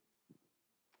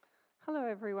Hello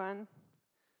everyone,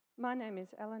 my name is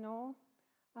Eleanor.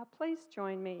 Please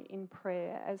join me in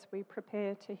prayer as we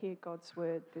prepare to hear God's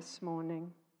word this morning.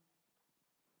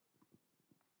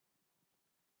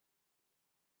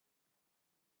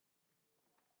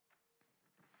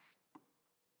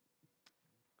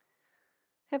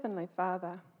 Heavenly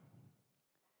Father,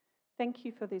 thank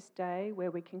you for this day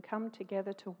where we can come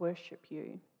together to worship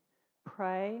you,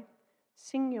 pray,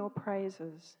 sing your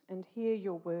praises and hear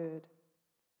your word.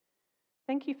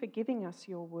 Thank you for giving us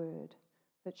your word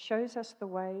that shows us the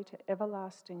way to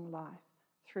everlasting life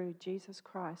through Jesus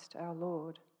Christ our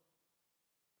Lord.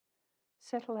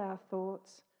 Settle our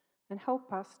thoughts and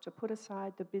help us to put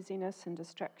aside the busyness and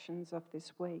distractions of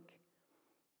this week.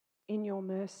 In your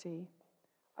mercy,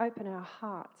 open our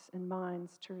hearts and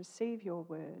minds to receive your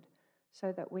word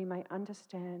so that we may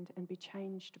understand and be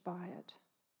changed by it.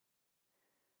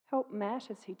 Help Matt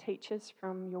as he teaches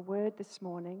from your word this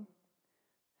morning.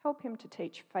 Help him to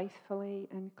teach faithfully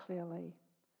and clearly,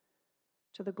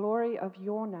 to the glory of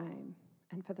your name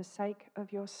and for the sake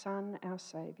of your Son, our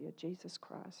Saviour, Jesus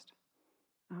Christ.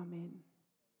 Amen.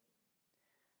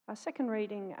 Our second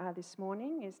reading this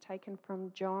morning is taken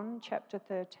from John chapter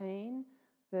 13,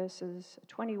 verses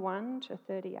 21 to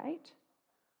 38.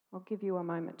 I'll give you a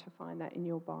moment to find that in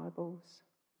your Bibles.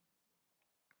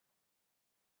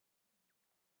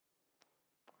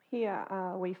 Here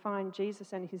we find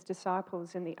Jesus and his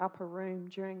disciples in the upper room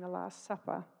during the Last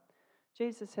Supper.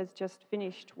 Jesus has just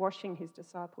finished washing his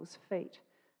disciples' feet,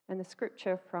 and the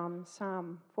scripture from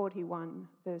Psalm 41,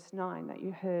 verse 9 that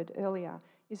you heard earlier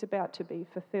is about to be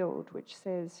fulfilled, which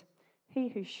says, "He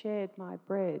who shared my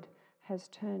bread has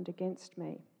turned against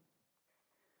me."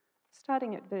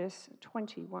 Starting at verse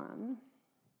 21,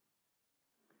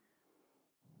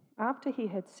 after he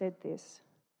had said this,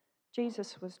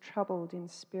 Jesus was troubled in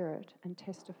spirit and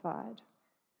testified,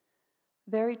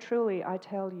 "Very truly I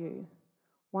tell you,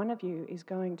 one of you is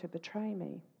going to betray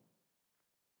me."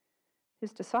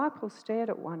 His disciples stared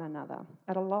at one another,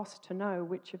 at a loss to know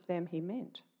which of them he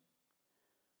meant.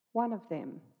 One of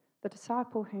them, the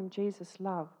disciple whom Jesus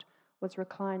loved, was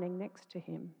reclining next to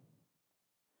him.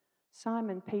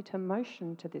 Simon Peter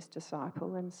motioned to this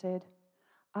disciple and said,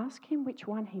 "Ask him which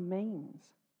one he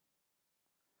means."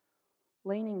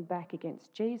 Leaning back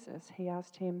against Jesus, he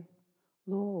asked him,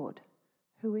 "Lord,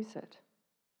 who is it?"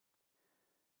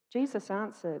 Jesus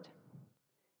answered,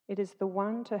 "It is the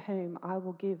one to whom I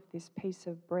will give this piece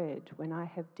of bread when I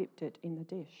have dipped it in the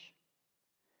dish."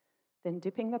 Then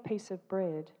dipping the piece of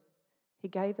bread, he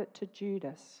gave it to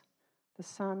Judas, the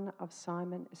son of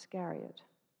Simon Iscariot.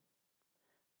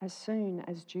 As soon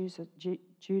as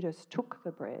Judas took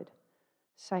the bread,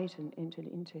 Satan entered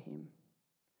into him.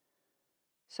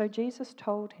 So Jesus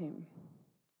told him,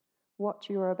 "What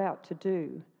you are about to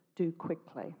do, do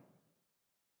quickly."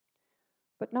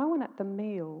 But no one at the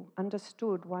meal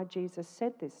understood why Jesus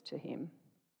said this to him.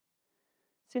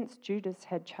 Since Judas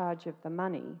had charge of the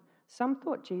money, some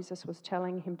thought Jesus was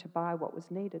telling him to buy what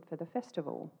was needed for the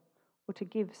festival or to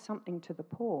give something to the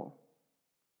poor.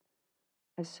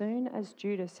 As soon as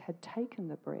Judas had taken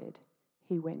the bread,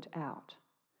 he went out,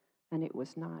 and it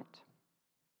was night.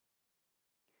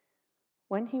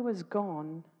 When he was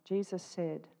gone, Jesus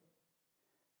said,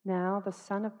 "Now the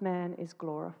Son of Man is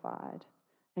glorified,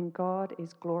 and God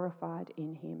is glorified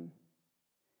in him.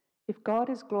 If God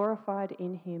is glorified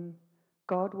in him,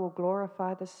 God will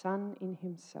glorify the Son in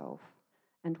himself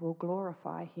and will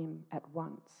glorify him at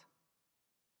once.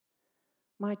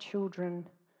 My children,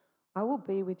 I will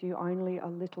be with you only a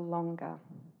little longer.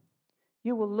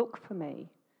 You will look for me,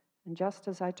 and just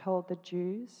as I told the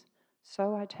Jews,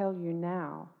 so I tell you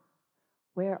now,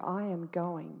 where I am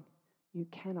going, you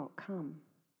cannot come.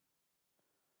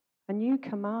 A new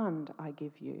command I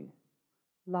give you,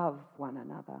 love one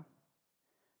another.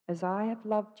 As I have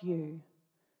loved you,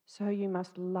 so you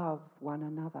must love one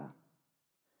another.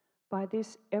 By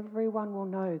this everyone will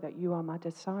know that you are my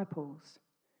disciples,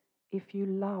 if you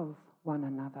love one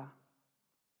another."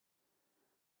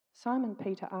 Simon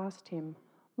Peter asked him,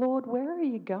 "Lord, where are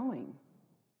you going?"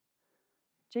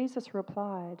 Jesus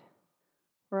replied,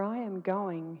 "Where I am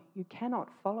going, you cannot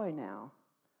follow now,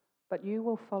 but you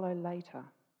will follow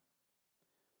later."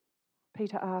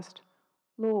 Peter asked,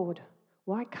 "Lord,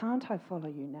 why can't I follow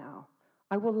you now?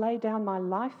 I will lay down my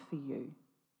life for you."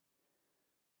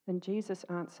 Then Jesus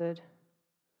answered,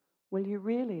 "Will you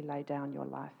really lay down your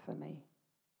life for me?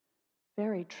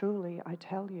 Very truly, I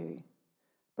tell you,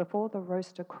 before the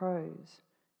rooster crows,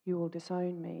 you will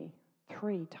disown me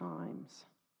 3 times."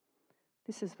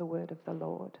 This is the word of the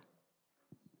Lord.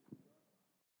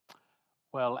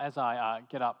 Well, as I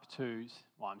get up to,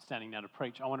 I'm standing now to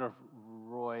preach, I wonder if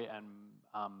Roy and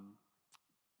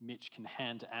Mitch can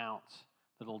hand out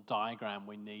the little diagram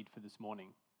we need for this morning.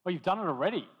 Oh, you've done it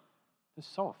already. This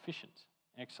is so efficient.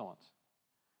 Excellent.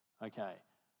 Okay.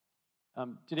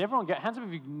 Did everyone get, hands up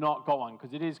if you've not got one, because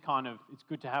it's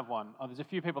good to have one. Oh, there's a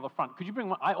few people at the front. Could you bring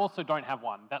one? I also don't have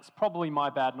one. That's probably my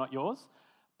bad, not yours,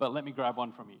 but let me grab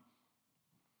one from you.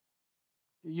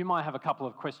 You might have a couple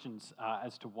of questions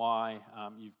as to why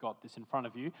you've got this in front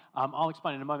of you. I'll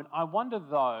explain in a moment. I wonder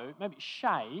though, maybe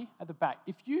Shay at the back,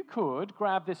 if you could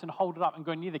grab this and hold it up and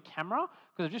go near the camera,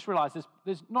 because I've just realised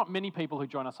there's not many people who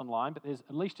join us online, but there's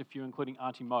at least a few, including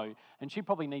Auntie Mo, and she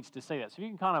probably needs to see that. So if you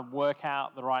can kind of work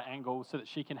out the right angle so that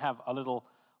she can have a little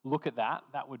look at that,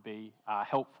 that would be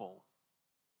helpful.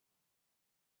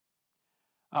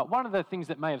 One of the things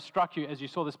that may have struck you as you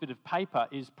saw this bit of paper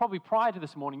is probably prior to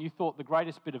this morning you thought the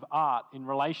greatest bit of art in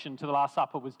relation to the Last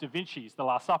Supper was Da Vinci's The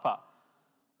Last Supper.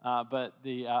 But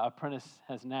the apprentice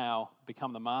has now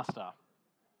become the master.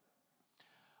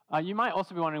 You might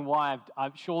also be wondering why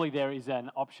surely there is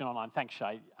an option online, thanks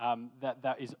Shay,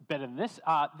 that is better than this.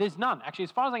 There's none. Actually,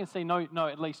 as far as I can see, no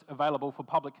at least available for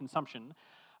public consumption.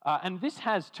 And this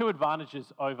has two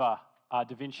advantages over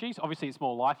Da Vinci's. Obviously, it's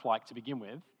more lifelike to begin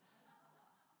with.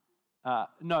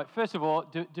 No, first of all,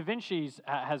 Da Vinci's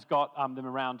has got them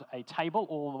around a table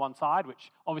all on the one side,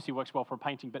 which obviously works well for a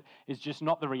painting, but is just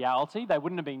not the reality. They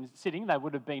wouldn't have been sitting, they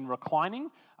would have been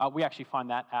reclining. We actually find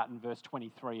that out in verse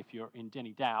 23 if you're in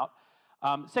any doubt.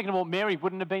 Second of all, Mary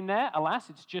wouldn't have been there,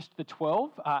 alas, it's just the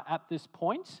 12 at this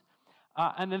point.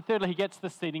 And then thirdly, he gets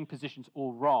the seating positions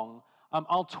all wrong.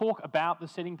 I'll talk about the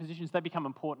seating positions. They become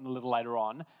important a little later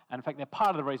on. And in fact, they're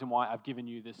part of the reason why I've given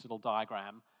you this little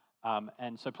diagram.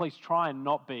 And so please try and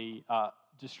not be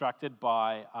distracted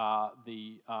by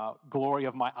the glory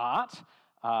of my art.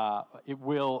 It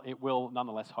will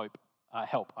nonetheless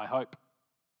help, I hope.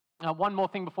 One more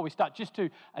thing before we start, just to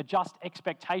adjust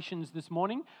expectations this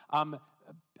morning.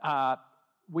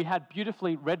 We had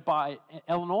beautifully read by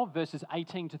Eleanor verses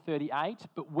 18 to 38,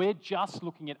 but we're just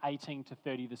looking at 18 to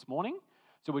 30 this morning.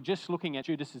 So we're just looking at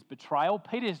Judas's betrayal,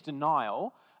 Peter's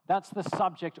denial. That's the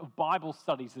subject of Bible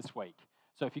studies this week.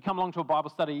 So if you come along to a Bible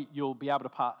study, you'll be able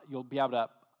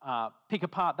to pick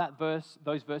apart that verse,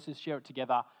 those verses, share it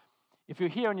together. If you're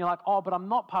here and you're like, oh, but I'm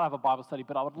not part of a Bible study,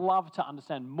 but I would love to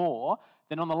understand more,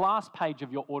 then on the last page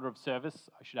of your order of service,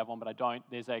 I should have one, but I don't,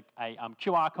 there's a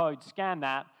QR code, scan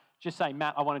that, just say,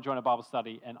 Matt, I want to join a Bible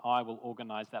study, and I will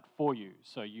organise that for you.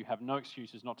 So you have no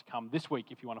excuses not to come this week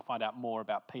if you want to find out more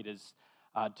about Peter's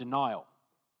denial.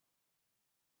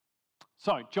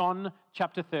 So, John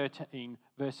chapter 13,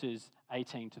 verses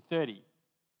 18 to 30.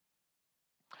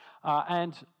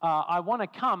 I want to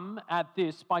come at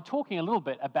this by talking a little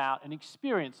bit about an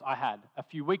experience I had a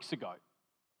few weeks ago.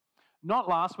 Not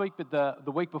last week, but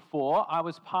the week before, I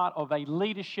was part of a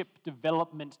leadership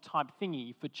development type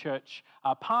thingy for church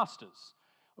pastors,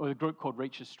 or a group called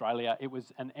Reach Australia. It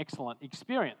was an excellent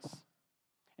experience.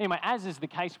 Anyway, as is the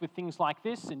case with things like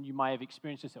this, and you may have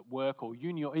experienced this at work or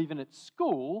uni or even at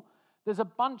school, there's a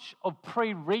bunch of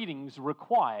pre-readings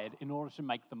required in order to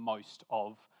make the most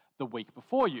of the week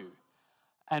before you.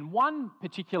 And one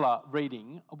particular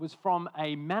reading was from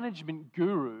a management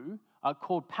guru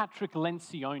called Patrick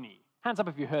Lencioni. Hands up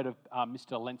if you heard of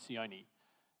Mr. Lencioni.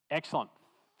 Excellent.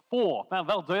 4. Now,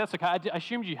 that'll do. That's okay. I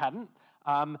assumed you hadn't.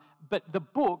 But the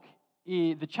book,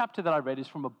 the chapter that I read is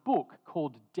from a book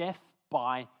called Death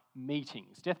by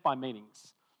Meetings. Death by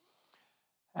Meetings.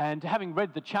 And having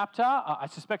read the chapter, I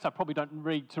suspect I probably don't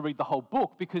read the whole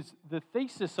book, because the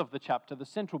thesis of the chapter, the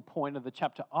central point of the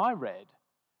chapter I read,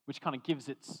 which kind of gives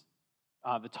its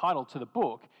the title to the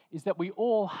book, is that we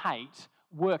all hate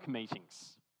work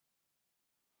meetings.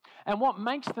 And what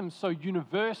makes them so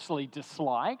universally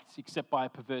disliked, except by a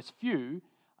perverse few,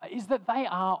 is that they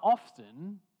are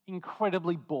often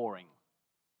incredibly boring.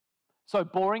 So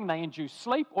boring they induce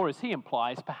sleep, or as he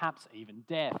implies, perhaps even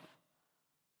death.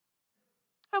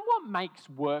 And what makes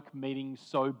work meetings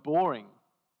so boring?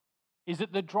 Is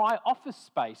it the dry office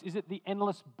space? Is it the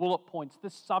endless bullet points, the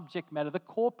subject matter, the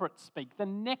corporate speak, the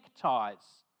neckties?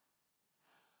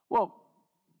 Well,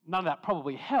 none of that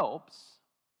probably helps,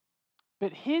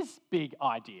 but his big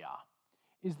idea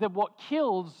is that what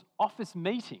kills office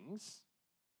meetings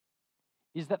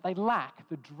is that they lack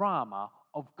the drama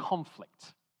of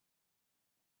conflict.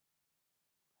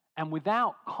 And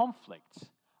without conflict,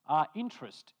 our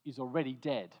interest is already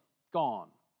dead, gone.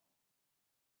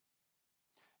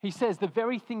 He says the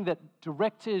very thing that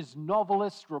directors,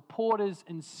 novelists, reporters,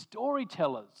 and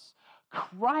storytellers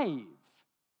crave,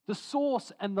 the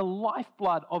source and the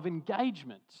lifeblood of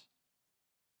engagement.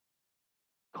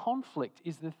 Conflict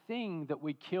is the thing that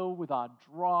we kill with our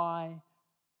dry,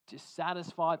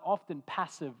 dissatisfied, often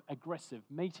passive-aggressive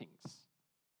meetings.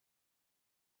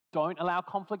 Don't allow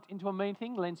conflict into a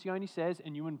meeting, Lencioni says,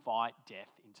 and you invite death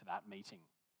into that meeting.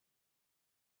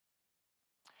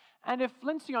 And if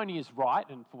Lencioni is right,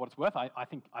 and for what it's worth, I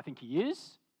think he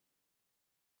is,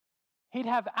 he'd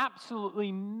have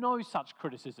absolutely no such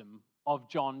criticism of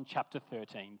John chapter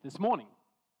 13 this morning.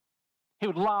 He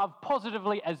would laugh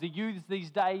positively, as the youths these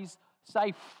days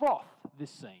say, froth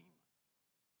this scene.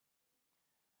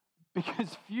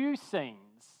 Because few scenes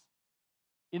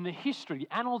in the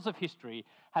annals of history,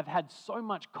 have had so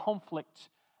much conflict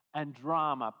and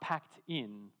drama packed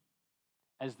in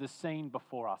as the scene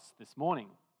before us this morning.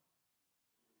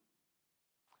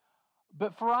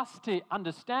 But for us to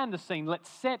understand the scene, let's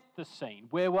set the scene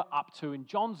where we're up to in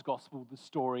John's Gospel, the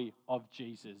story of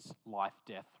Jesus' life,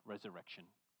 death, resurrection,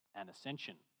 and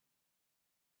ascension.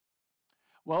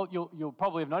 Well, you'll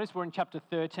probably have noticed we're in chapter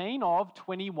 13 of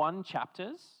 21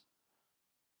 chapters.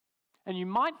 And you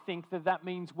might think that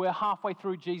means we're halfway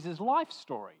through Jesus' life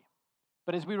story.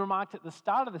 But as we remarked at the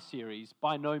start of the series,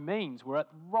 by no means. We're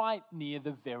right near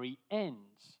the very end.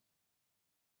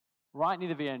 Right near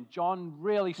the very end. John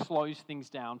really slows things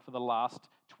down for the last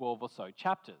 12 or so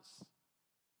chapters.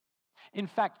 In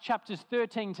fact, chapters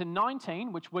 13 to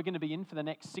 19, which we're going to be in for the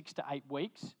next 6 to 8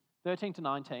 weeks, 13 to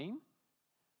 19,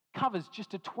 covers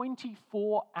just a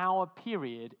 24-hour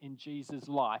period in Jesus'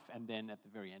 life, and then at the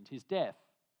very end, his death.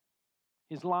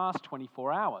 His last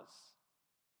 24 hours.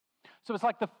 So it's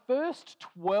like the first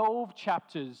 12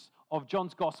 chapters of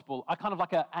John's Gospel are kind of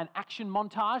like an action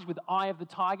montage with Eye of the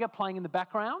Tiger playing in the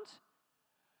background.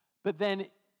 But then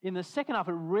in the second half,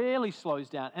 it really slows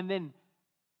down. And then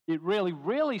it really,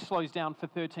 really slows down for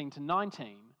 13 to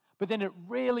 19. But then it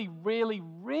really, really,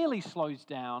 really slows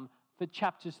down for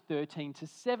chapters 13 to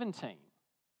 17.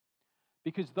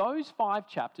 Because those 5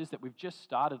 chapters that we've just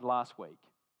started last week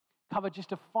cover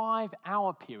just a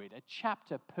 5-hour period, a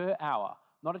chapter per hour,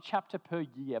 not a chapter per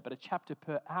year, but a chapter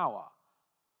per hour.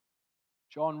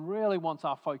 John really wants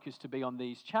our focus to be on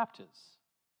these chapters.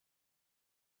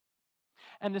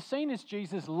 And the scene is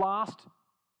Jesus' last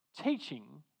teaching,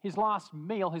 his last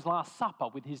meal, his last supper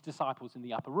with his disciples in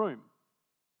the upper room.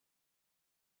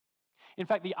 In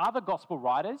fact, the other gospel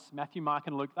writers, Matthew, Mark,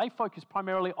 and Luke, they focus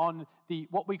primarily on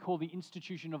what we call the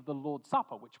institution of the Lord's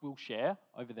Supper, which we'll share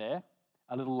over there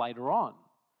a little later on.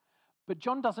 But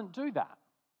John doesn't do that.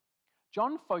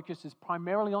 John focuses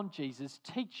primarily on Jesus'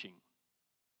 teaching.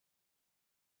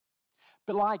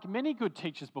 But like many good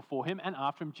teachers before him and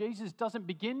after him, Jesus doesn't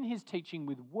begin his teaching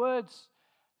with words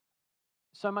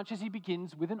so much as he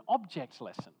begins with an object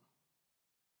lesson,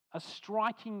 a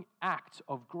striking act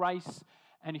of grace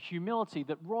and humility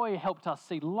that Roy helped us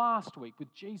see last week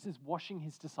with Jesus washing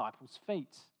his disciples'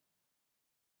 feet.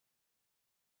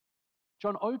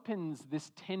 John opens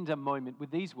this tender moment with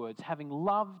these words, having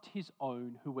loved his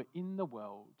own who were in the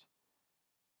world,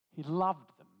 he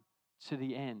loved them to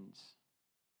the end.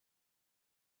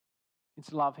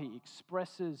 It's love he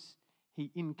expresses,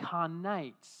 he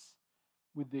incarnates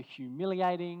with the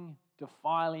humiliating,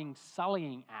 defiling,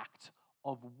 sullying act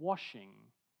of washing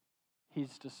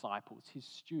his disciples, his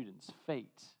students'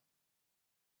 feet.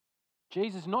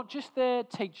 Jesus, not just their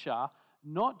teacher,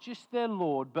 not just their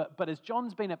Lord, but as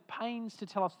John's been at pains to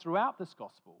tell us throughout this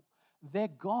gospel, their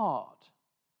God,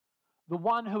 the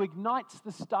one who ignites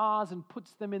the stars and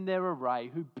puts them in their array,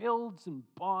 who builds and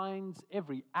binds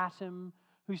every atom,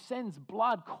 who sends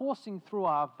blood coursing through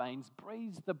our veins,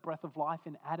 breathes the breath of life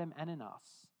in Adam and in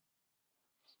us.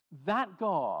 That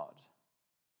God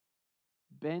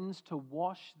bends to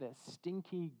wash their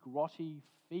stinky, grotty,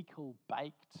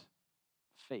 fecal-baked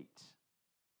feet.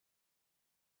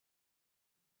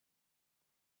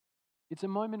 It's a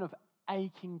moment of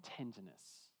aching tenderness,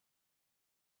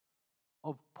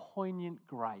 of poignant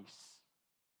grace.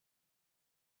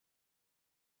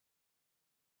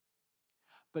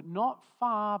 But not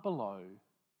far below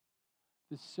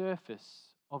the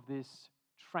surface of this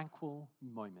tranquil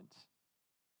moment,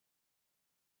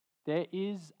 there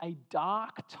is a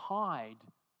dark tide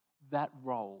that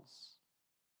rolls.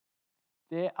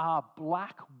 There are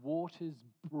black waters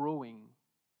brewing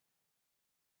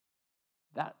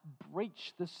that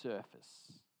breach the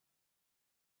surface,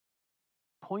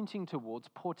 pointing towards,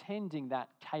 portending that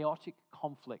chaotic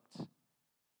conflict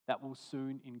that will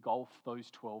soon engulf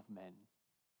those 12 men.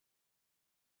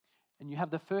 And you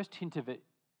have the first hint of it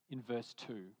in verse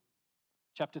 2,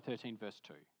 chapter 13, verse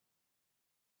 2.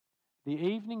 The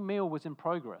evening meal was in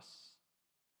progress,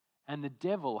 and the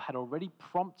devil had already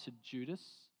prompted Judas,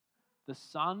 the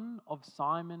son of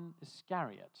Simon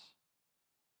Iscariot,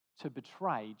 to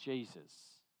betray Jesus.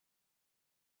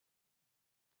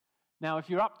 Now, if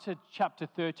you're up to chapter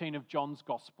 13 of John's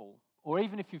Gospel, or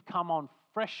even if you've come on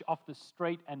fresh off the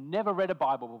street and never read a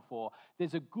Bible before,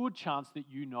 there's a good chance that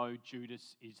you know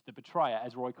Judas is the betrayer.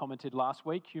 As Roy commented last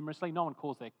week, humorously, no one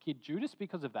calls their kid Judas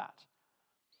because of that.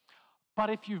 But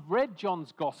if you've read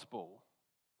John's Gospel,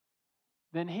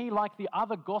 then he, like the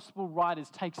other Gospel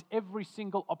writers, takes every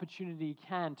single opportunity he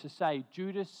can to say,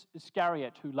 Judas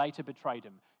Iscariot, who later betrayed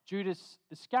him. Judas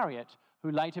Iscariot, who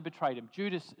later betrayed him.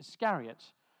 Judas Iscariot,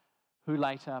 who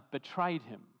later betrayed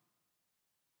him.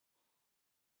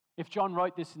 If John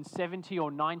wrote this in 70 or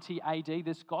 90 AD,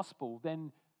 this gospel,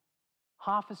 then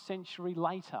half a century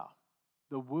later,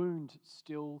 the wound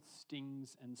still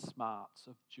stings and smarts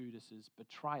of Judas's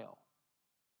betrayal.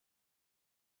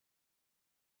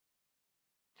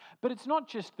 But it's not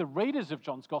just the readers of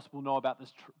John's gospel know about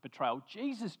this betrayal.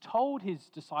 Jesus told his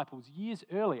disciples years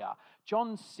earlier,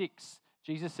 John 6,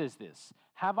 Jesus says this,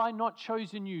 "Have I not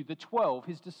chosen you, the 12,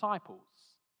 his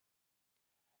disciples?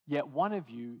 Yet one of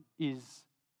you is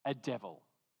a devil."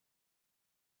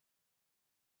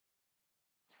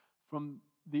 From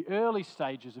the early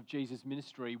stages of Jesus'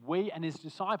 ministry, we and his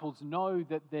disciples know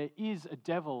that there is a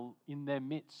devil in their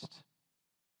midst.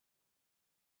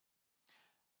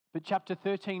 But chapter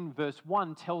 13, verse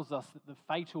 1 tells us that the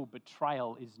fatal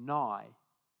betrayal is nigh.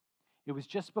 It was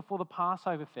just before the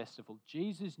Passover festival.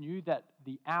 Jesus knew that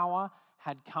the hour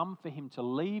had come for him to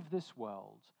leave this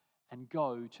world and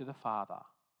go to the Father.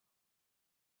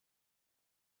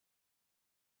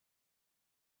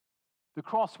 The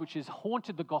cross, which has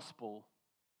haunted the gospel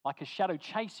like a shadow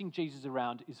chasing Jesus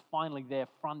around, is finally there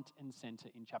front and center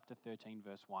in chapter 13,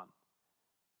 verse 1.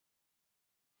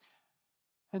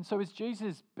 And so as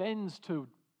Jesus bends to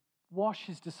wash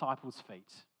his disciples'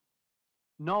 feet,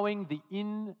 knowing the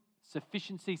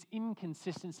insufficiencies,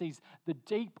 inconsistencies, the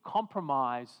deep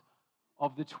compromise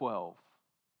of the 12,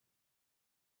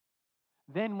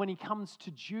 then when he comes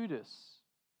to Judas,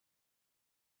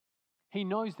 he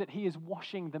knows that he is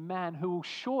washing the man who will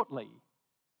shortly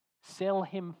sell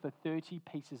him for 30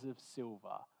 pieces of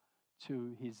silver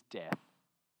to his death.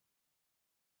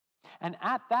 And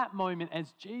at that moment,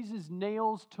 as Jesus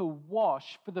kneels to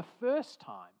wash for the first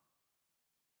time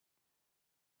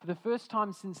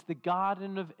since the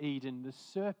Garden of Eden, the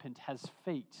serpent has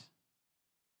feet,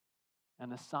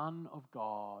 and the Son of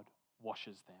God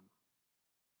washes them.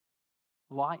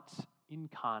 Light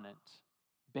incarnate,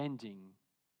 bending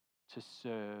to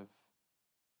serve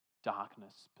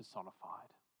darkness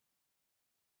personified.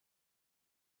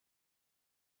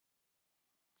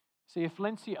 See, if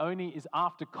Lencioni is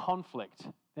after conflict,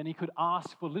 then he could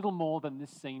ask for little more than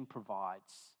this scene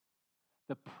provides.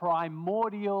 The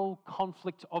primordial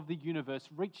conflict of the universe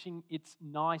reaching its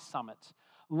nigh summit.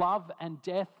 Love and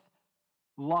death,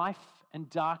 life and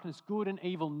darkness, good and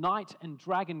evil, knight and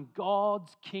dragon,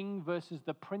 God's king versus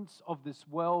the prince of this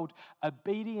world,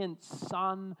 obedient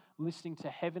son listening to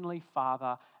heavenly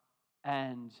Father,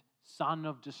 and son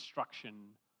of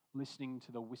destruction listening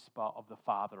to the whisper of the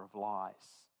father of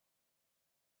lies.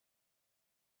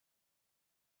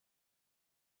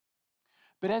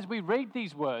 But as we read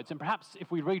these words, and perhaps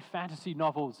if we read fantasy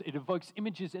novels, it evokes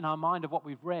images in our mind of what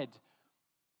we've read,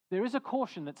 there is a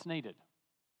caution that's needed.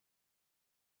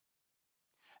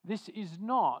 This is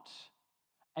not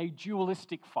a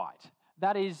dualistic fight.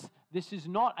 That is, this is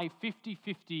not a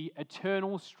 50-50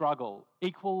 eternal struggle,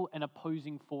 equal and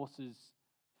opposing forces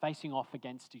facing off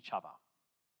against each other.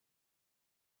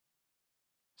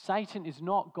 Satan is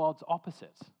not God's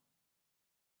opposite.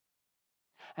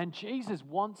 And Jesus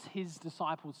wants his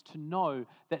disciples to know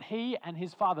that he and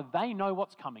his Father, they know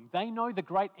what's coming. They know the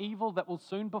great evil that will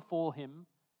soon befall him,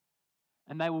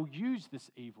 and they will use this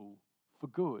evil for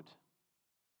good.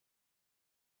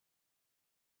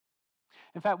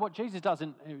 In fact, what Jesus does,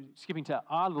 skipping to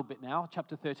our little bit now,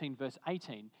 chapter 13, verse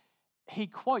 18, he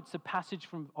quotes a passage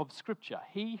of Scripture.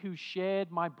 "He who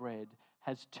shared my bread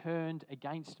has turned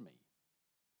against me."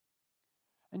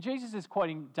 And Jesus is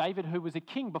quoting David, who was a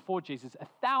king before Jesus,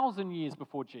 1,000 years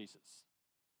before Jesus.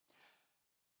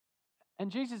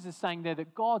 And Jesus is saying there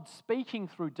that God, speaking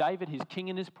through David, his king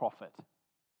and his prophet,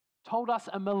 told us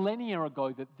a millennia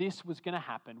ago that this was going to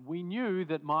happen. We knew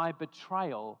that my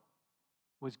betrayal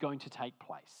was going to take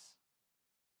place.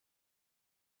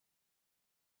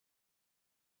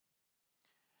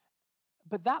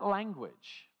 But that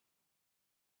language,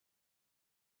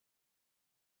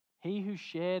 "He who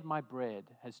shared my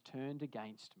bread has turned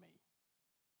against me,"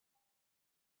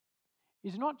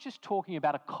 is not just talking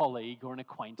about a colleague or an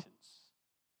acquaintance.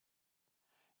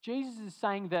 Jesus is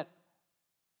saying that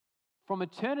from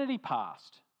eternity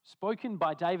past, spoken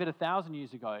by David 1,000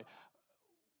 years ago,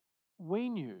 we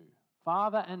knew,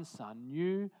 Father and Son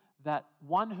knew that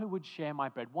one who would share my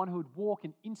bread, one who would walk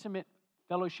in intimate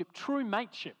fellowship, true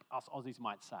mateship, us Aussies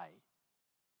might say,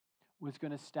 was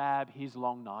going to stab his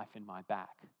long knife in my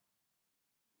back.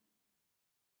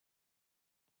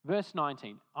 Verse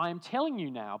 19, I am telling you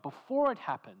now before it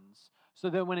happens, so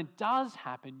that when it does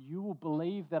happen, you will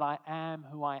believe that I am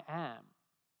who I am.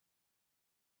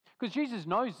 Because Jesus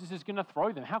knows this is going to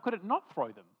throw them. How could it not throw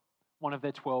them? One of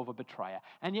their 12 a betrayer.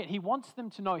 And yet he wants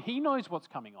them to know he knows what's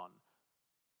coming on.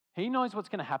 He knows what's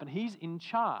going to happen. He's in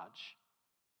charge.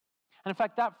 And in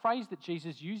fact, that phrase that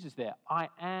Jesus uses there, I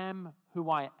am who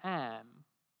I am,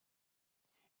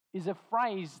 is a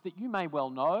phrase that you may well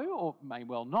know or may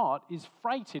well not, is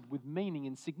freighted with meaning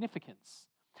and significance.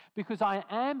 Because I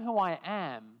am who I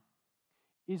am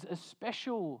is a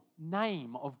special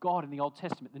name of God in the Old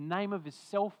Testament, the name of his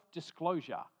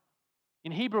self-disclosure.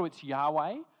 In Hebrew, it's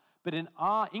Yahweh, but in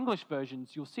our English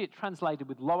versions, you'll see it translated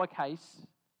with lowercase,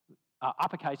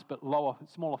 uppercase, but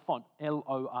smaller font,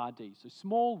 L-O-R-D. So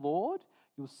small Lord,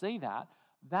 you'll see that.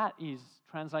 That is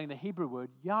translating the Hebrew word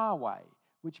Yahweh,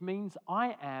 which means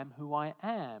I am who I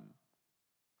am.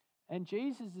 And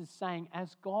Jesus is saying,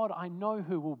 as God, I know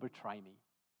who will betray me.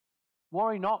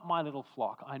 Worry not, my little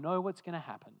flock. I know what's going to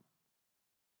happen.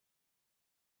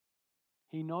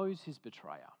 He knows his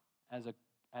betrayer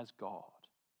as God.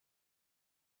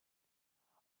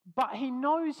 But he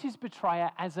knows his betrayer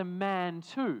as a man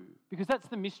too, because that's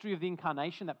the mystery of the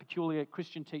incarnation, that peculiar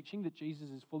Christian teaching that Jesus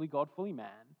is fully God, fully man.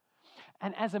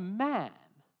 And as a man,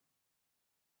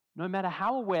 no matter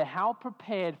how aware, how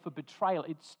prepared for betrayal,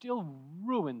 it still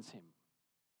ruins him.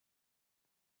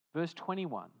 Verse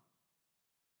 21.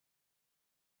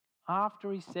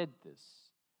 After he said this,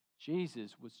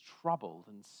 Jesus was troubled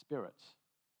in spirit.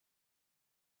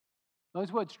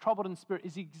 Those words, troubled in spirit,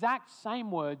 is the exact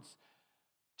same words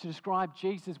to describe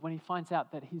Jesus when he finds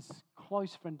out that his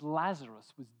close friend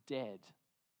Lazarus was dead.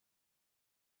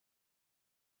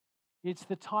 It's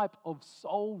the type of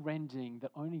soul-rending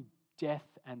that only death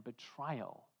and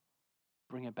betrayal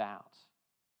bring about.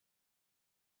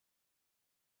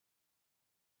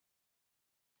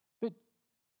 But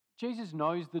Jesus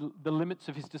knows the limits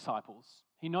of his disciples.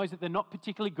 He knows that they're not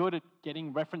particularly good at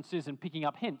getting references and picking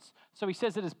up hints. So he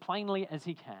says it as plainly as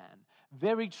he can.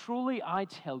 Very truly, I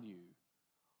tell you,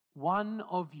 one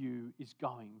of you is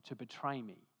going to betray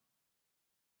me.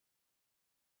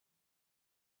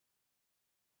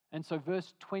 And so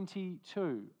verse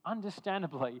 22,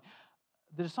 understandably,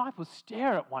 the disciples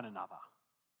stare at one another,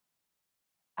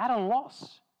 at a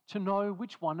loss to know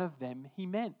which one of them he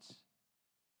meant.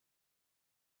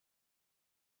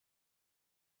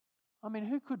 I mean,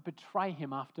 who could betray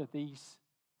him after these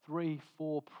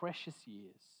 3-4 precious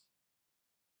years?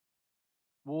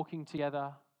 Walking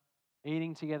together,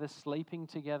 eating together, sleeping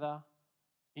together,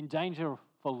 in danger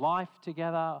for life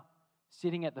together,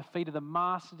 sitting at the feet of the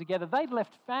Master together. They'd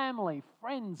left family,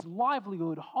 friends,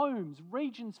 livelihood, homes,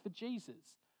 regions for Jesus.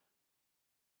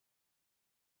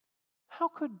 How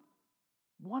could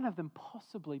one of them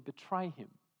possibly betray him?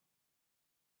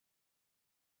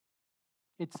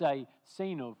 It's a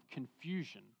scene of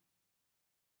confusion.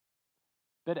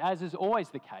 But as is always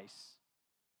the case,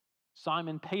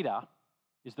 Simon Peter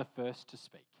is the first to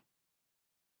speak.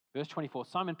 Verse 24,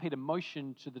 Simon Peter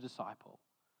motioned to this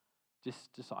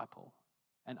disciple,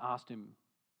 and asked him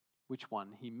which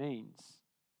one he means.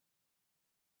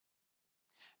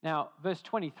 Now, verse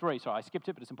 23, sorry, I skipped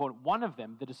it, but it's important. One of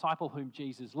them, the disciple whom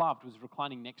Jesus loved, was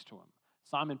reclining next to him.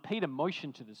 Simon Peter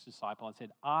motioned to this disciple and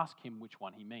said, ask him which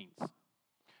one he means.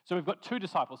 So we've got two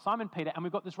disciples, Simon Peter, and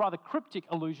we've got this rather cryptic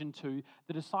allusion to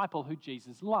the disciple who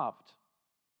Jesus loved.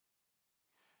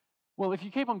 Well, if you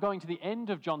keep on going to the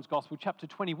end of John's Gospel, chapter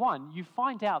 21, you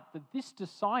find out that this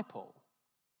disciple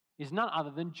is none other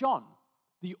than John,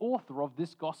 the author of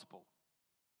this Gospel.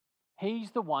 He's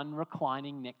the one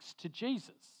reclining next to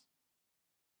Jesus.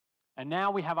 And now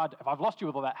we have if I've lost you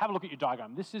with all that, have a look at your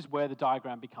diagram. This is where the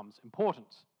diagram becomes important.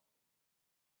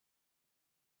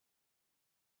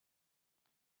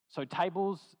 So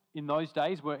tables in those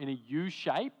days were in a U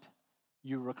shape.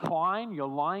 You recline, you're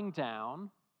lying down.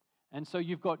 And so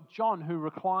you've got John who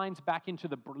reclines back into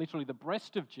literally the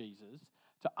breast of Jesus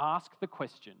to ask the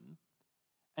question.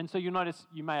 And so you'll notice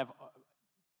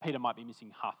Peter might be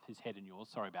missing half his head in yours,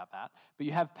 sorry about that. But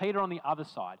you have Peter on the other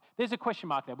side. There's a question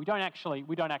mark there. We don't actually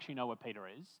know where Peter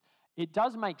is. It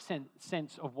does make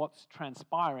sense of what's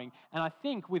transpiring. And I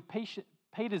think with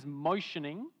Peter's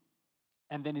motioning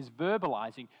and then his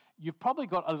verbalizing, you've probably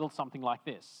got a little something like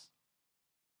this.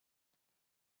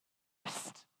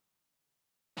 Psst.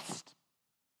 Psst.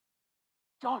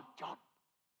 John,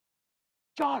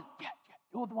 yeah,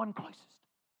 you're the one closest.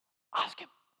 Ask him,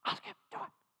 do it.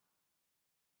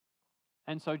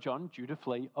 And so John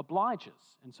dutifully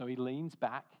obliges. And so he leans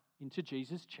back into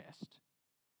Jesus' chest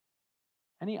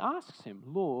and he asks him,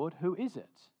 Lord, who is it?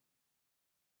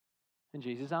 And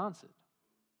Jesus answered,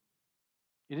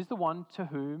 it is the one to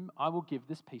whom I will give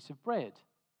this piece of bread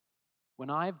when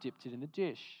I have dipped it in the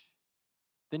dish.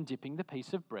 Then dipping the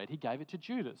piece of bread, he gave it to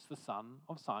Judas, the son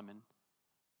of Simon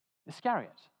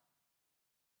Iscariot.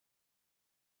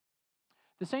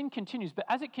 The scene continues, but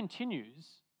as it continues,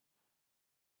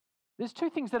 there's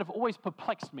two things that have always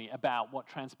perplexed me about what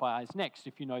transpires next.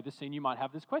 If you know the scene, you might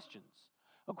have these questions.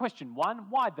 Well, question one,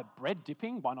 why the bread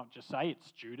dipping? Why not just say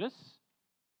it's Judas?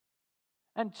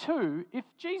 And two, if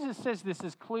Jesus says this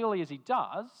as clearly as he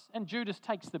does, and Judas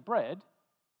takes the bread,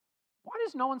 why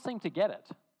does no one seem to get it?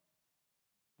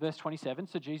 Verse 27,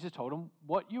 so Jesus told him,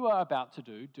 what you are about to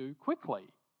do, do quickly.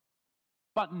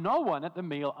 But no one at the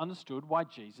meal understood why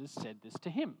Jesus said this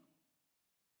to him.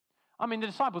 I mean, the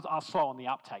disciples are slow on the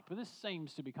uptake, but this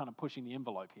seems to be kind of pushing the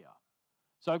envelope here.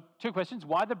 So, two questions,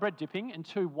 why the bread dipping? And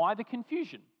two, why the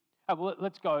confusion? Well,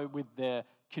 let's go with the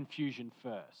confusion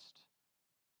first.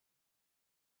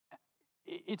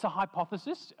 It's a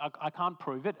hypothesis. I can't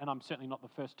prove it, and I'm certainly not the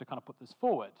first to kind of put this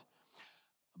forward.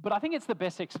 But I think it's the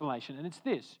best explanation, and it's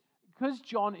this. Because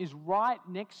John is right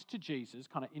next to Jesus,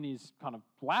 kind of in his kind of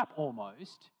lap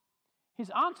almost,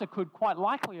 his answer could quite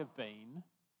likely have been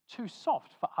too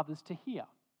soft for others to hear.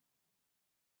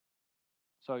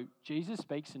 So Jesus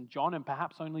speaks, and John and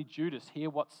perhaps only Judas hear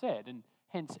what's said, and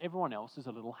hence everyone else is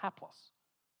a little hapless.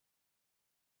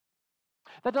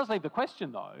 That does leave the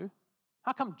question, though,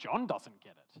 how come John doesn't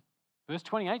get it? Verse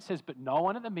 28 says, but no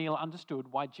one at the meal understood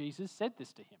why Jesus said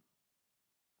this to him.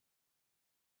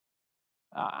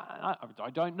 I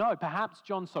don't know. Perhaps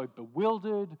John's so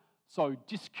bewildered, so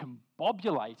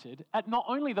discombobulated at not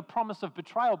only the promise of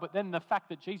betrayal, but then the fact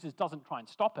that Jesus doesn't try and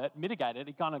stop it, mitigate it.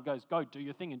 He kind of goes, go do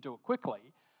your thing and do it quickly.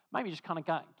 Maybe just kind of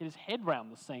get his head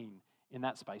around the scene in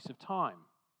that space of time.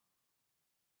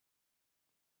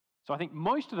 So I think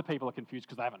most of the people are confused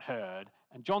because they haven't heard,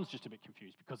 and John's just a bit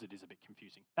confused because it is a bit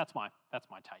confusing. That's my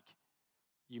take.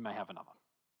 You may have another.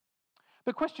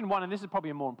 But question one, and this is probably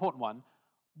a more important one,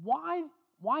 why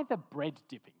the bread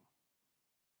dipping?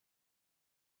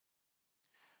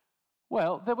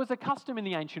 Well, there was a custom in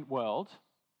the ancient world,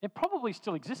 it probably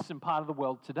still exists in part of the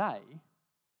world today,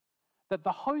 that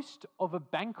the host of a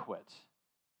banquet,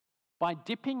 by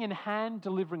dipping and hand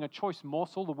delivering a choice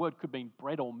morsel, the word could mean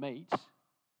bread or meat,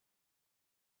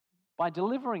 by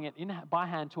delivering it by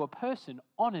hand to a person,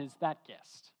 honors that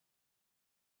guest.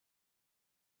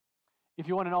 If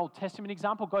you want an Old Testament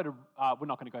example, go to, we're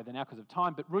not going to go there now because of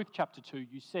time, but Ruth chapter 2,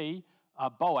 you see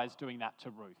Boaz doing that to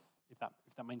Ruth. If that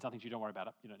means nothing to you, don't worry about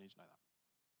it. You don't need to know that.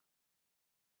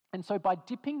 And so by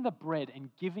dipping the bread and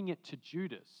giving it to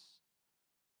Judas,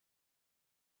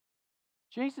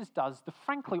 Jesus does the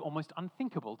frankly almost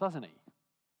unthinkable, doesn't he?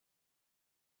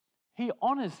 He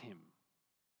honors him.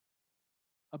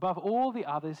 Above all the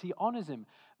others, he honors him.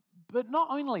 But not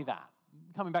only that,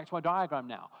 coming back to our diagram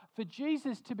now, for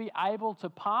Jesus to be able to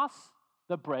pass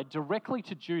the bread directly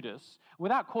to Judas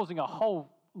without causing a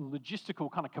whole logistical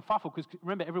kind of kerfuffle, because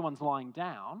remember, everyone's lying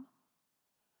down,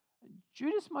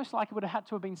 Judas most likely would have had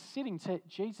to have been sitting to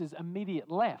Jesus'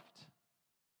 immediate left.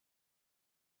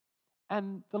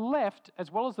 And the left,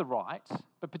 as well as the right,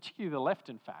 but particularly the left,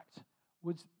 in fact,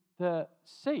 was the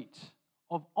seat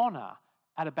of honor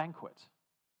at a banquet.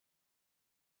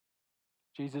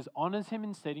 Jesus honors him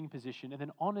in seating position and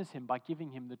then honors him by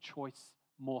giving him the choice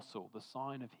morsel, the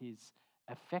sign of his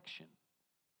affection.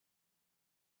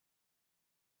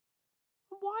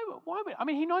 Why would, I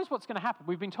mean, he knows what's going to happen.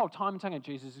 We've been told time and time again,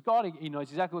 Jesus is God. He knows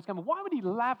exactly what's coming. Why would he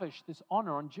lavish this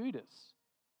honor on Judas?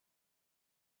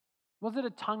 Was it a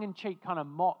tongue-in-cheek kind of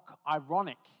mock,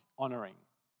 ironic honoring?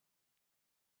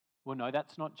 Well, no,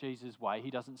 that's not Jesus' way. He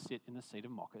doesn't sit in the seat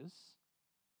of mockers.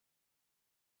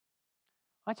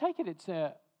 I take it it's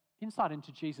an insight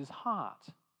into Jesus' heart.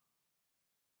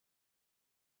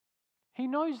 He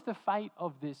knows the fate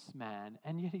of this man,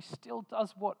 and yet he still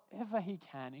does whatever he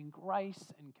can in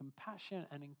grace and compassion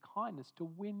and in kindness to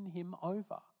win him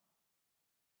over.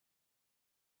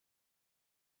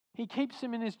 He keeps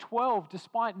him in his 12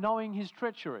 despite knowing his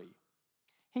treachery.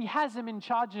 He has him in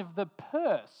charge of the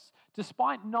purse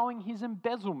despite knowing his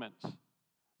embezzlement.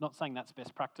 Not saying that's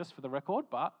best practice for the record,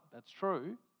 but that's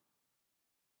true.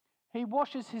 He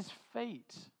washes his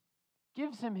feet,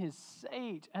 gives him his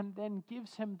seat, and then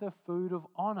gives him the food of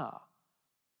honor.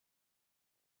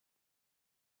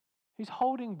 He's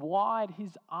holding wide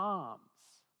his arms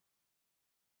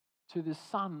to the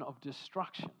son of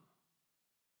destruction.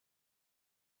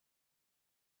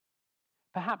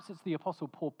 Perhaps it's the Apostle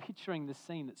Paul picturing the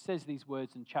scene that says these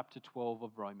words in chapter 12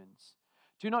 of Romans.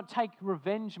 Do not take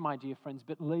revenge, my dear friends,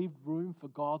 but leave room for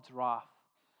God's wrath.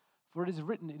 For it is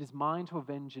written, it is mine to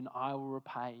avenge and I will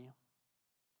repay.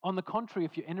 On the contrary,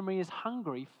 if your enemy is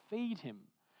hungry, feed him.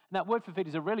 And that word for feed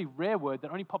is a really rare word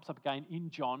that only pops up again in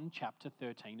John chapter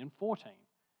 13 and 14.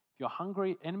 If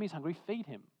your enemy is hungry, feed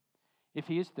him. If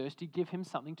he is thirsty, give him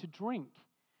something to drink.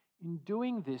 In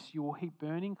doing this, you will heap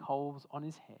burning coals on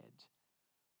his head.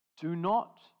 Do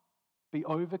not be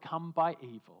overcome by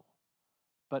evil,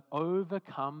 but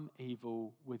overcome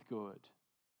evil with good.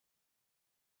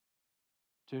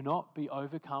 Do not be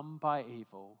overcome by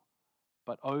evil,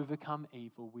 but overcome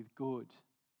evil with good.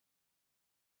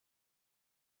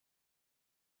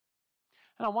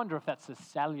 And I wonder if that's a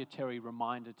salutary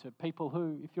reminder to people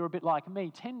who, if you're a bit like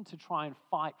me, tend to try and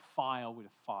fight fire with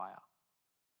fire,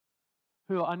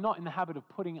 who are not in the habit of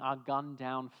putting our gun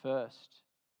down first,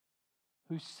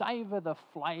 who savor the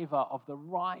flavor of the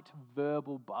right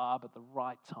verbal barb at the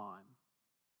right time,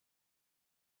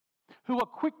 who are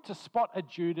quick to spot a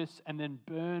Judas and then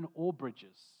burn all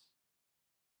bridges,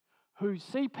 who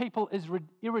see people as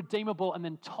irredeemable and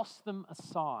then toss them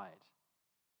aside.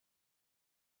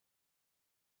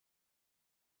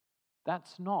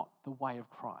 That's not the way of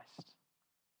Christ.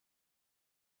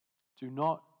 Do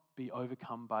not be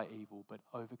overcome by evil, but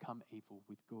overcome evil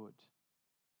with good.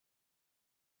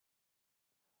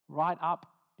 Right up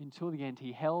until the end,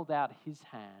 he held out his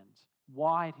hand,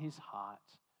 wide his heart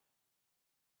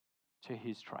to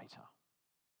his traitor.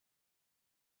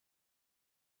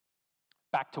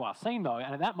 Back to our scene though,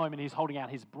 and at that moment he's holding out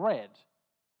his bread.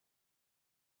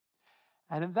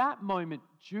 And at that moment,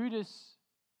 Judas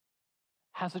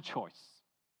has a choice.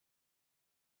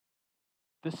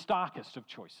 The starkest of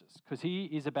choices, because he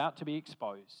is about to be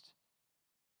exposed.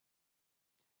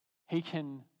 He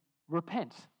can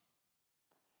repent.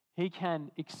 He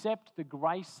can accept the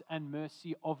grace and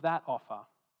mercy of that offer,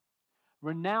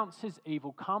 renounce his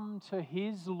evil, come to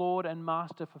his Lord and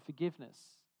Master for forgiveness.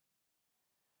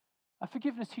 A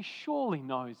forgiveness he surely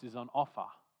knows is on offer.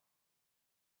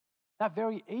 That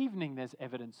very evening, there's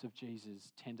evidence of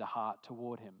Jesus' tender heart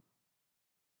toward him.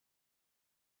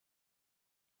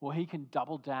 Or he can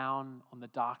double down on the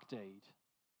dark deed.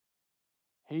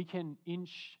 He can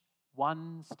inch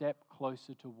one step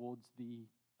closer towards the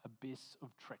abyss of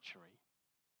treachery.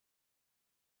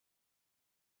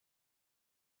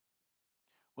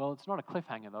 Well, it's not a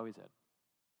cliffhanger though, is it?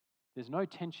 There's no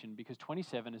tension because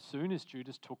 27, as soon as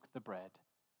Judas took the bread,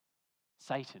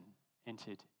 Satan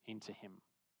entered into him.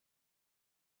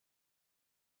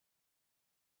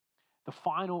 The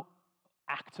final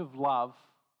act of love,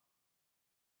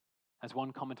 as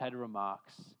one commentator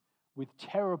remarks, with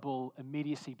terrible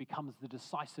immediacy becomes the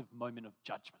decisive moment of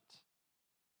judgment.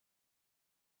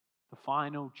 The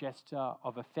final gesture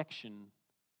of affection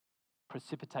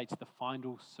precipitates the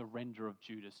final surrender of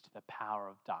Judas to the power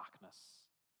of darkness.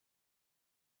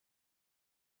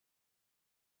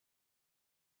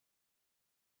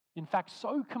 In fact,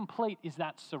 so complete is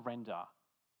that surrender,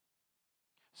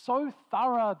 so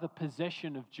thorough the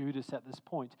possession of Judas at this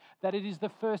point, that it is the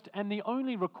first and the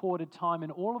only recorded time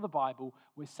in all of the Bible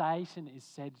where Satan is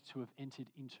said to have entered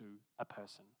into a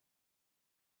person.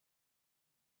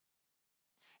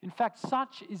 In fact,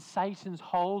 such is Satan's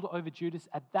hold over Judas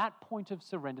at that point of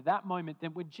surrender, that moment,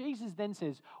 that when Jesus then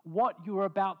says, what you are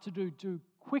about to do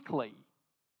quickly,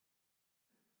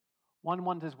 one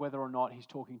wonders whether or not he's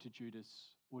talking to Judas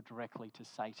or directly to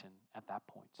Satan at that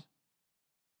point.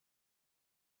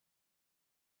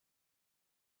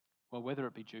 Well, whether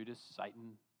it be Judas,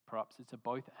 Satan, perhaps it's a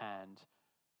both and.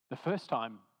 The first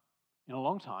time in a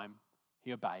long time,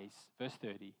 he obeys. Verse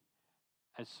 30,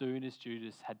 as soon as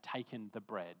Judas had taken the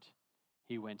bread,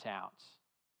 he went out,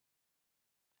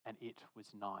 and it was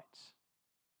night.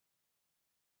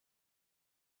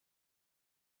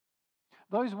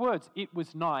 Those words, it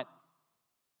was night,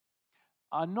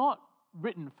 are not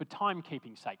written for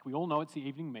timekeeping's sake. We all know it's the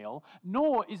evening meal,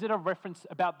 nor is it a reference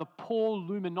about the poor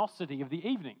luminosity of the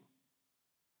evening.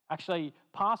 Actually,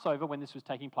 Passover, when this was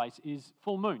taking place, is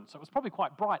full moon, so it was probably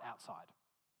quite bright outside.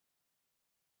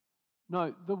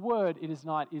 No, the word, it is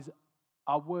night,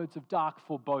 are words of dark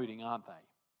foreboding, aren't they?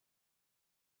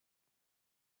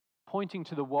 Pointing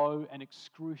to the woe and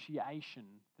excruciation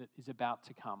that is about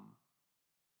to come.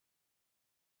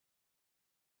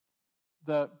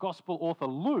 The gospel author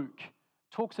Luke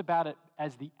talks about it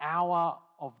as the hour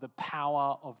of the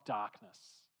power of darkness.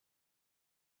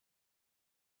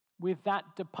 With that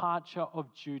departure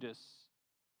of Judas,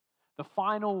 the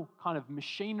final kind of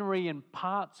machinery and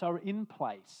parts are in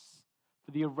place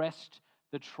for the arrest,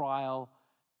 the trial,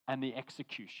 and the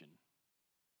execution.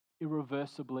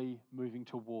 irreversibly moving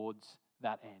towards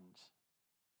that end.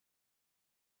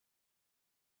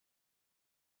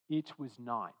 It was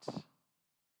night.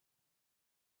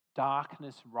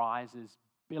 Darkness rises,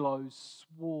 billows,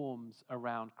 swarms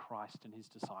around Christ and his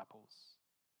disciples.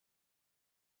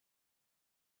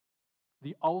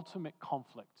 The ultimate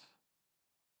conflict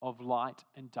of light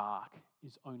and dark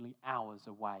is only hours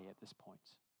away at this point.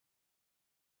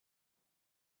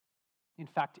 In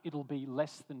fact, it'll be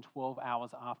less than 12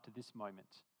 hours after this moment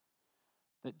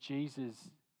that Jesus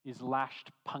is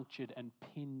lashed, punctured, and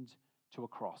pinned to a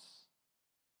cross.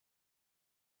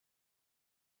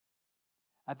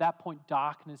 At that point,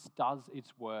 darkness does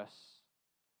its worst.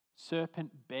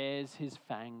 Serpent bares his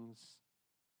fangs,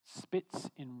 spits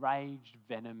enraged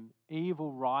venom.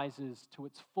 Evil rises to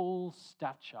its full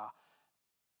stature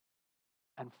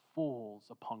and falls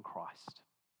upon Christ.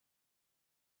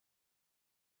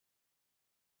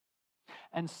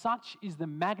 And such is the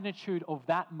magnitude of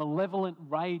that malevolent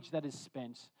rage that is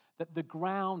spent, that the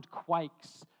ground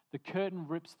quakes, the curtain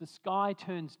rips, the sky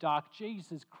turns dark.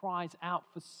 Jesus cries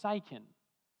out, "Forsaken."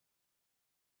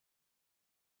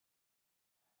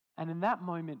 And in that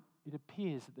moment, it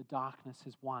appears that the darkness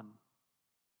has won.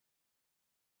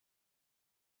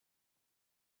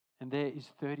 And there is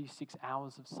 36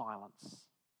 hours of silence.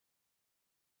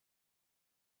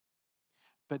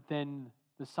 But then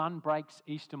the sun breaks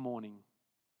Easter morning.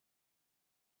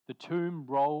 The tomb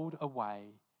rolled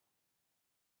away.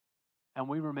 And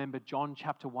we remember John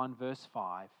chapter 1, verse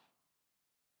 5.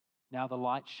 Now the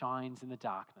light shines in the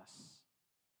darkness,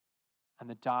 and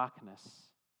the darkness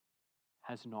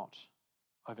has not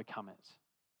overcome it.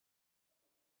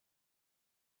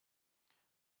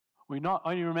 We not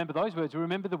only remember those words, we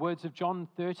remember the words of John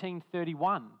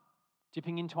 13:31,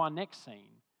 dipping into our next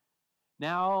scene.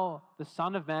 Now the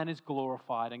Son of Man is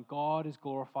glorified, and God is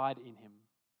glorified in him.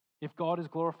 If God is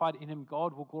glorified in him,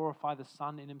 God will glorify the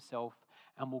Son in himself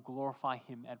and will glorify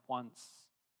him at once.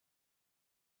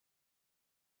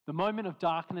 The moment of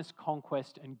darkness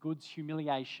conquest and good's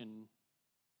humiliation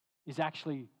is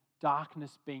actually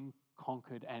darkness being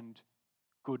conquered and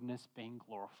goodness being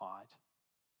glorified.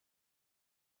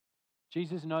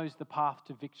 Jesus knows the path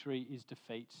to victory is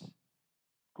defeat.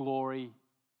 Glory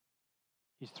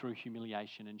is through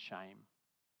humiliation and shame.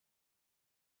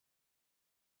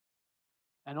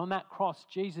 And on that cross,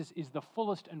 Jesus is the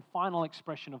fullest and final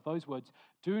expression of those words.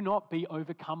 Do not be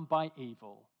overcome by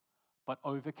evil, but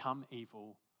overcome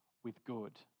evil with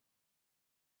good.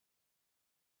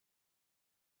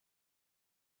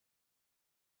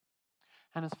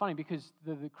 And it's funny because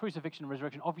the crucifixion and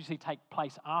resurrection obviously take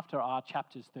place after our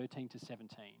chapters 13 to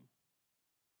 17.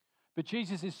 But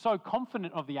Jesus is so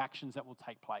confident of the actions that will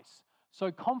take place,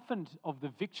 so confident of the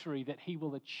victory that he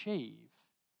will achieve,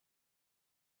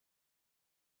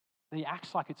 that he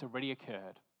acts like it's already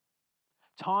occurred.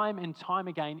 Time and time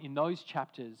again in those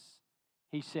chapters,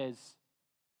 he says,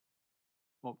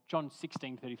 well, John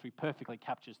 16:33 perfectly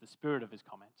captures the spirit of his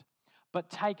comment. But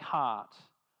take heart,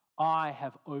 I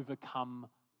have overcome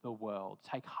the world.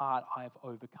 Take heart, I have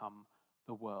overcome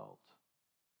the world.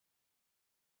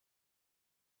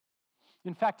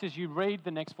 In fact, as you read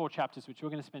the next 4 chapters, which we're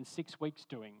going to spend 6 weeks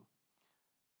doing,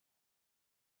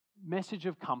 message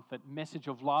of comfort, message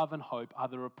of love and hope are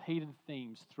the repeated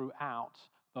themes throughout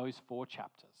those 4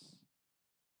 chapters.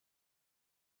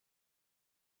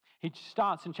 He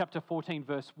starts in chapter 14,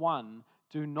 verse 1,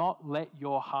 do not let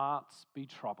your hearts be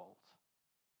troubled.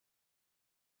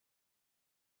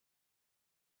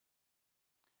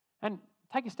 And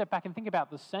take a step back and think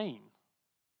about the scene.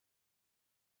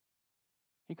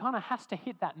 He kind of has to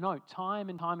hit that note time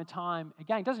and time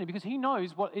again, doesn't he? Because he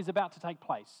knows what is about to take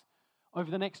place. Over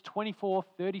the next 24,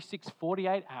 36,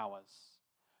 48 hours,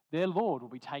 their Lord will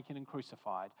be taken and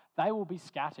crucified. They will be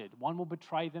scattered. One will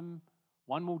betray them,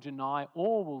 one will deny,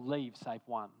 all will leave save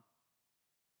one.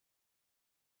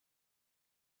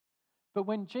 But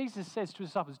when Jesus says to his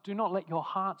disciples, do not let your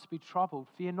hearts be troubled,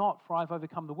 fear not, for I've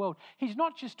overcome the world, he's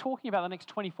not just talking about the next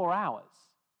 24 hours.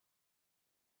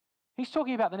 He's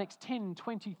talking about the next 10,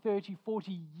 20, 30,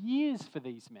 40 years for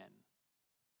these men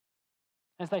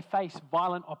as they face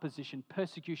violent opposition,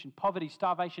 persecution, poverty,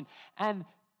 starvation, and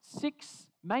 6,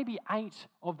 maybe 8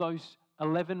 of those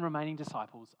 11 remaining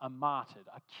disciples are martyred,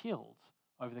 are killed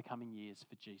over the coming years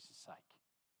for Jesus' sake.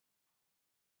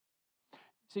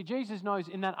 See, Jesus knows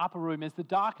in that upper room, as the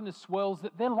darkness swells,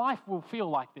 that their life will feel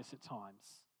like this at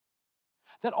times.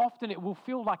 That often it will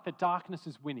feel like the darkness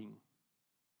is winning.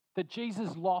 That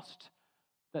Jesus lost,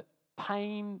 that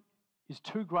pain is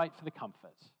too great for the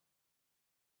comfort.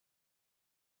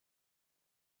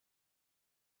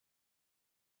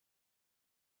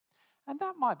 And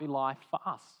that might be life for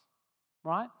us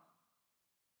right?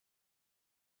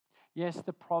 Yes,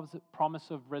 the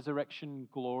promise of resurrection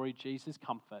glory, Jesus'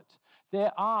 comfort.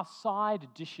 There are side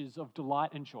dishes of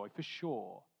delight and joy, for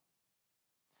sure.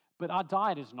 But our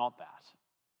diet is not that.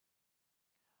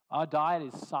 Our diet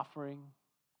is suffering,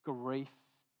 grief,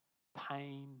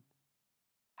 pain,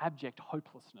 abject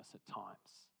hopelessness at times.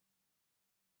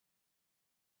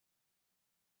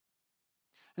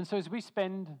 And so as we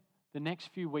spend the next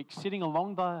few weeks sitting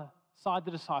alongside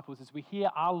the disciples as we hear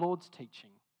our Lord's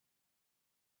teaching,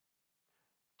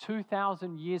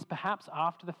 2,000 years perhaps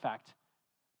after the fact,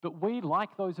 but we,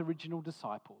 like those original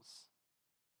disciples,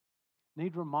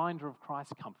 need reminder of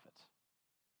Christ's comfort,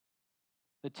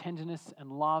 the tenderness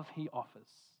and love he offers.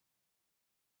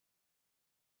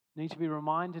 Need to be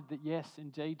reminded that yes,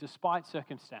 indeed, despite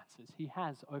circumstances, he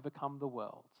has overcome the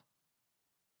world.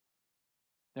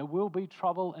 There will be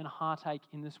trouble and heartache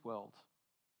in this world.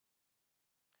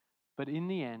 But in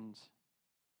the end,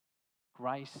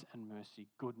 grace and mercy,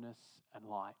 goodness and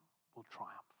light will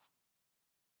triumph.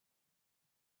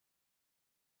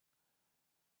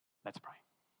 Let's pray.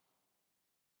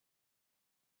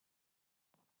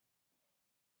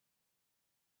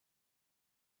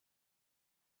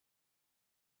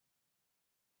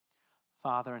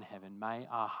 Father in heaven, may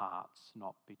our hearts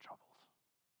not be troubled.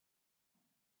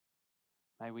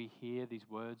 May we hear these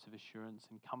words of assurance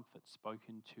and comfort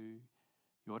spoken to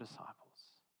your disciples.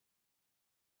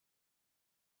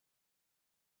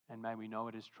 And may we know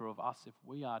it is true of us if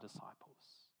we are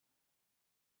disciples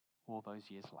all those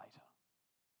years later.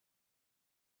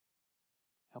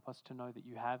 Help us to know that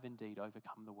you have indeed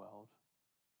overcome the world,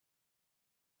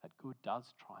 that good does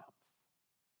triumph.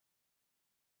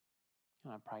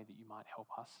 And I pray that you might help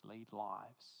us lead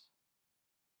lives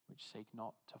which seek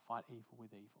not to fight evil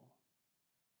with evil,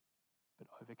 but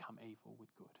overcome evil with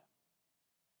good.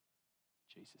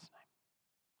 In Jesus' name.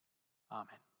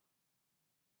 Amen.